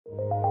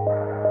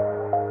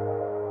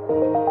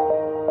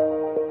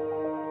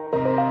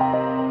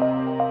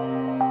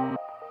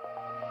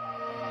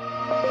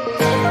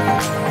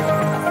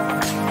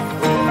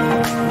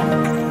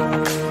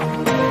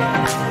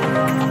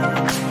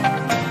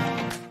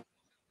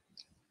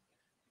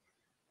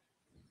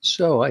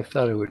So I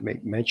thought I would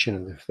make mention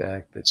of the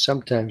fact that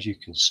sometimes you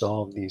can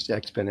solve these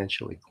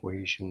exponential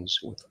equations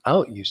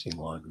without using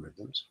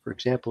logarithms. For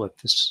example, if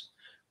this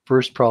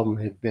first problem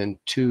had been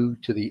 2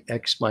 to the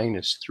x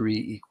minus 3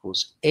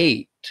 equals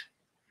 8,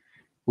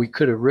 we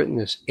could have written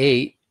this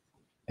 8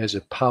 as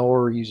a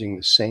power using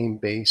the same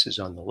base as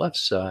on the left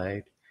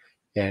side.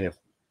 And if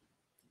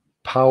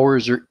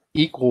powers are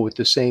equal with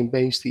the same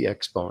base, the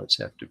exponents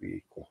have to be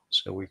equal.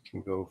 So we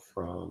can go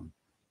from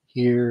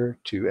here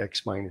to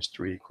x minus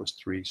 3 equals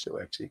 3, so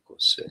x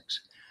equals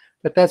 6.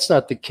 But that's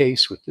not the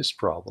case with this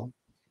problem.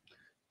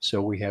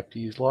 So we have to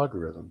use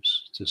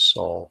logarithms to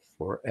solve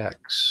for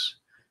x.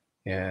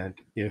 And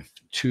if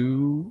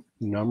two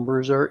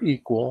numbers are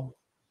equal,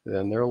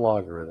 then their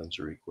logarithms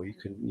are equal. You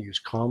can use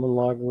common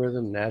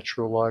logarithm,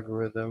 natural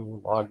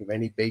logarithm, log of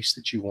any base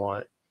that you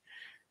want.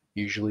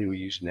 Usually we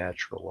use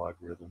natural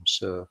logarithms.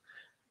 So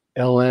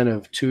ln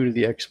of 2 to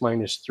the x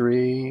minus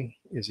 3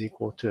 is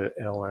equal to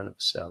ln of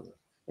 7.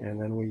 And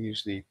then we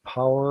use the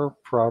power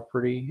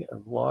property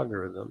of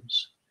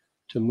logarithms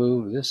to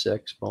move this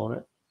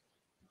exponent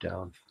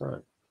down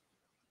front.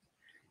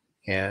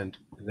 And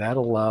that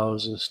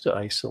allows us to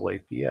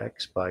isolate the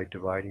x by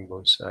dividing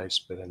both sides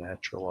by the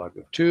natural log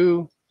of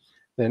 2,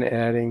 then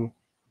adding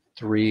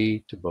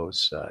 3 to both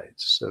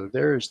sides. So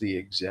there's the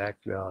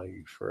exact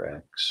value for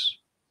x.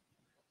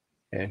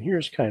 And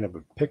here's kind of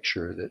a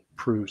picture that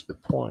proves the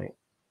point.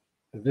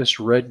 This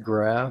red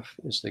graph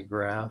is the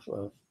graph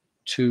of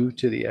 2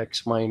 to the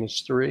x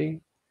minus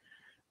 3.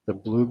 The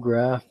blue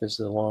graph is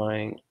the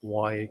line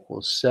y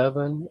equals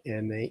 7,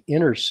 and they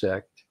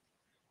intersect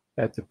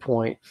at the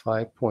point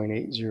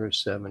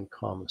 5.807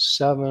 comma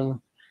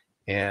 7,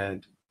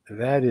 and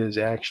that is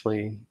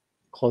actually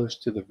close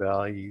to the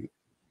value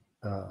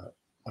of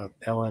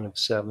ln of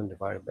 7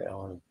 divided by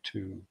ln of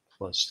 2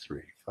 plus 3,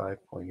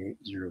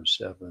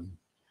 5.807 ...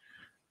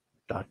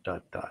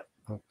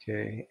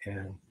 Okay,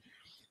 and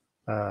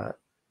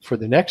for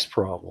the next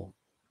problem,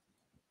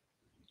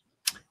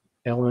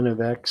 ln of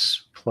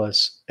x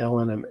plus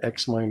ln of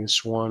x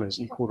minus 1 is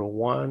equal to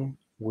 1.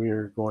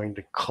 We're going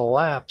to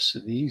collapse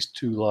these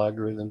two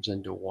logarithms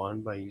into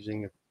one by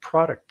using a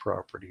product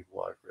property of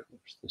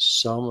logarithms. The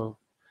sum of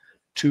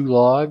two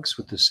logs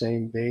with the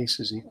same base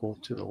is equal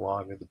to the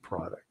log of the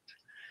product.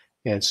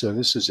 And so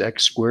this is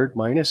x squared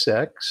minus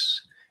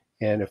x.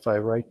 And if I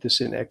write this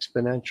in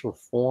exponential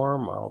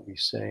form, I'll be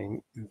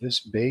saying this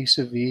base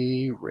of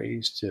e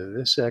raised to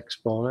this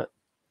exponent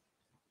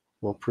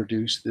will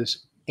produce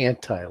this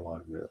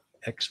anti-logarithm.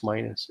 X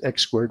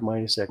squared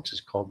minus x is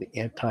called the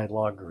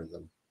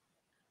anti-logarithm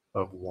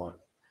of 1.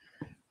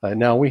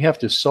 Now we have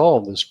to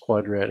solve this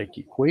quadratic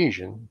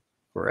equation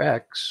for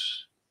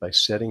x by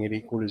setting it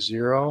equal to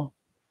 0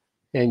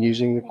 and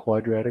using the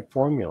quadratic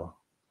formula.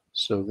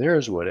 So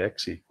there's what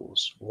x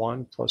equals: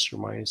 1 plus or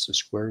minus the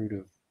square root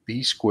of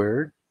b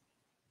squared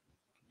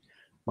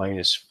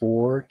minus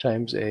 4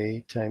 times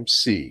a times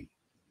c.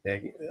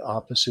 The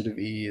opposite of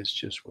e is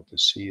just what the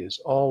c is,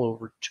 all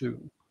over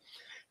 2.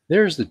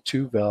 There's the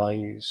two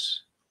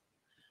values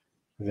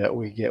that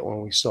we get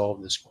when we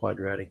solve this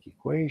quadratic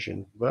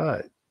equation,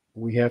 but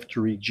we have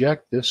to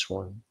reject this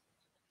one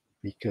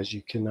because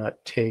you cannot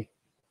take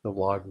the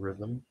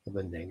logarithm of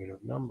a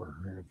negative number.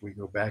 And if we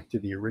go back to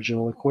the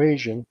original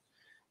equation,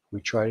 we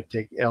try to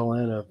take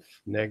ln of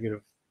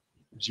negative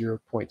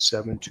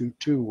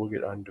 0.722, we'll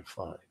get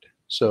undefined.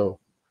 So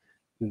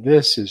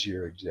this is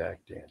your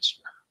exact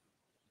answer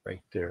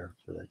right there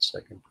for that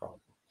second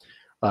problem.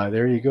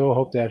 There you go.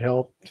 Hope that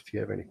helped. If you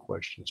have any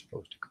questions,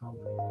 post a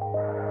comment.